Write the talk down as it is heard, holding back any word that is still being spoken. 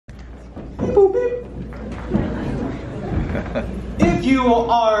boop, beep. If you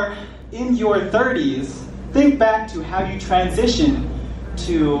are in your 30s, think back to how you transitioned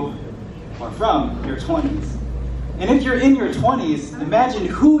to or from your 20s. And if you're in your 20s, imagine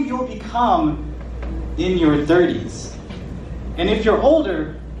who you'll become in your 30s. And if you're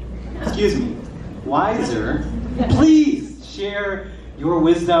older, wiser, please share your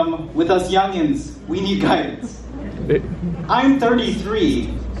wisdom with us youngins. We need guidance. I'm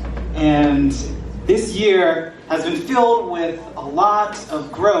 33, and this year has been filled with a lot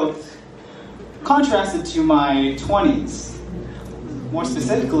of growth, contrasted to my 20s. More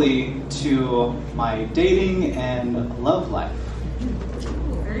specifically, to my dating and love life.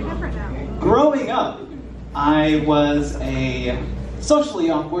 Very different now. Growing up, I was a socially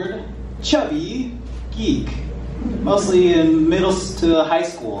awkward, chubby geek, mostly in middle to high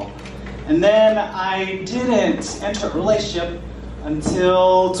school. And then I didn't enter a relationship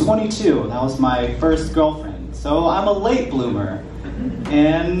until 22. That was my first girlfriend. So I'm a late bloomer.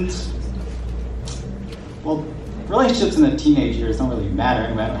 And, well, relationships in the teenage years don't really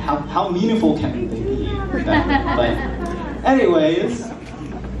matter. How meaningful can they be? But anyways,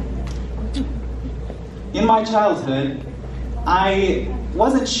 in my childhood, I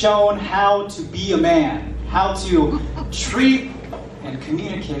wasn't shown how to be a man, how to treat and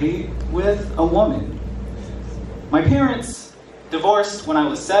communicate with a woman. My parents divorced when I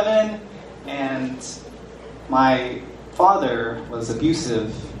was 7, and my father was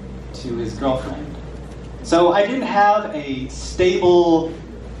abusive to his girlfriend. So I didn't have a stable,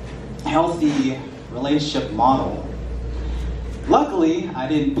 healthy relationship model. Luckily, I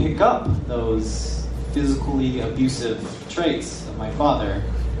didn't pick up those physically abusive traits of my father,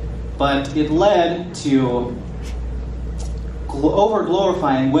 but it led to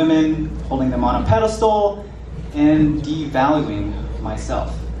over-glorifying women, holding them on a pedestal, and devaluing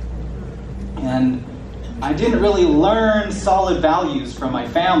myself. And I didn't really learn solid values from my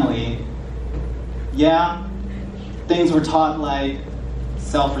family. Yeah, things were taught like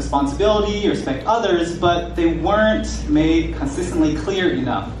self-responsibility, respect others, but they weren't made consistently clear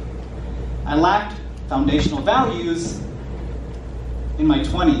enough. I lacked foundational values in my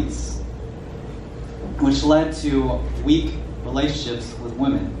 20s, which led to weak relationships with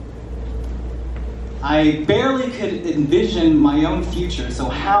women. I barely could envision my own future, so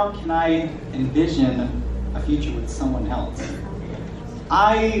how can I envision a future with someone else?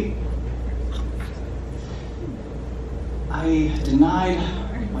 I denied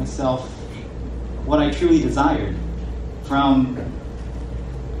myself what I truly desired from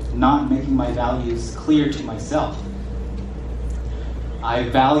not making my values clear to myself. I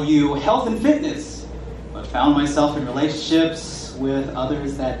value health and fitness, but found myself in relationships with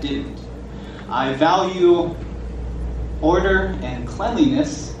others that didn't. I value order and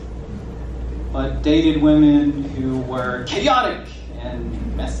cleanliness, but dated women who were chaotic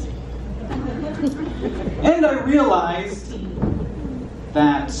and messy. And I realized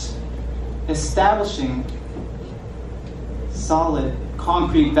that establishing solid,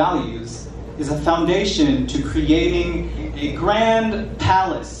 concrete values is a foundation to creating a grand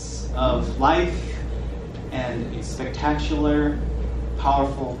palace of life and a spectacular,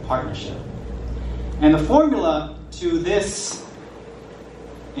 powerful partnership. And the formula to this,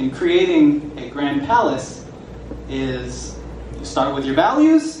 in creating a grand palace, is you start with your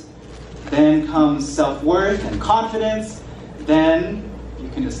values, then comes self-worth and confidence, then you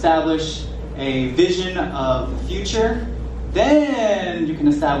can establish a vision of the future, then you can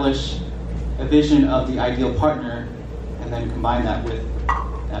establish a vision of the ideal partner, and then combine that with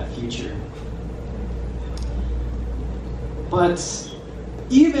that future. But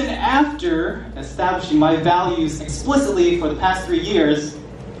even after establishing my values explicitly for the past 3 years,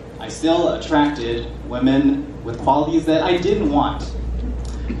 I still attracted women with qualities that I didn't want.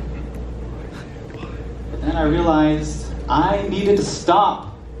 But then I realized I needed to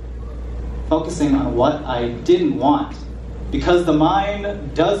stop focusing on what I didn't want, because the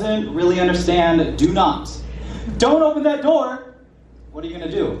mind doesn't really understand do not. Don't open that door. What are you going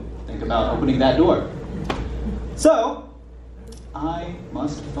to do? Think about opening that door. So, I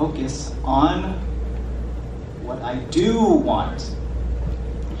must focus on what I do want.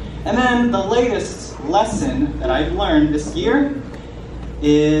 And then the latest lesson that I've learned this year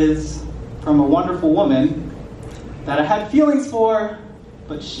is from a wonderful woman that I had feelings for,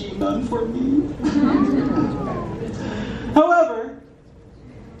 but she none for me. However,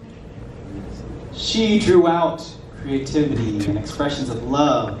 she drew out creativity and expressions of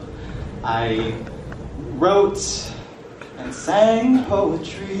love. I wrote and sang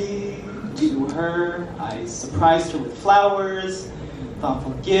poetry to her. I surprised her with flowers,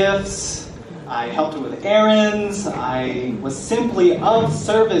 thoughtful gifts. I helped her with errands. I was simply of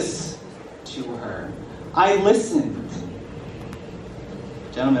service to her. I listened.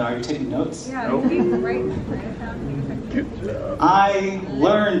 Gentlemen, are you taking notes? Yeah, Nope. write it down. Good job. I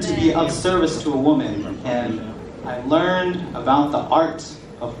learned to be of service to a woman, and I learned about the art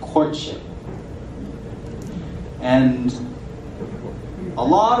of courtship. And a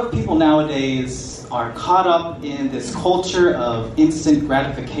lot of people nowadays are caught up in this culture of instant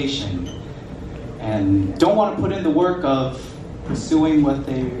gratification and don't want to put in the work of pursuing what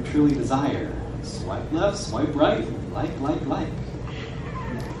they truly desire. Swipe left, swipe right, like.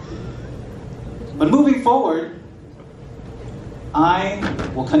 But moving forward, I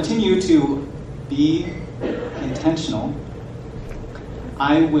will continue to be intentional.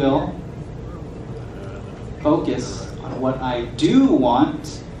 I will focus on what I do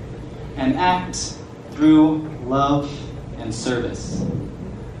want and act through love and service.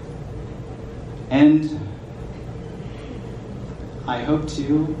 And I hope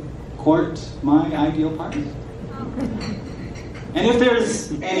to court my ideal partner. And if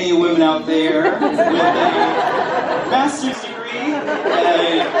there's any women out there with a master's degree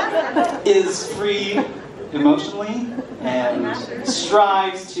that is free emotionally and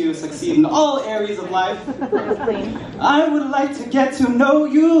strives to succeed in all areas of life, I would like to get to know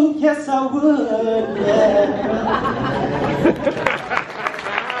you. Yes, I would. Yeah.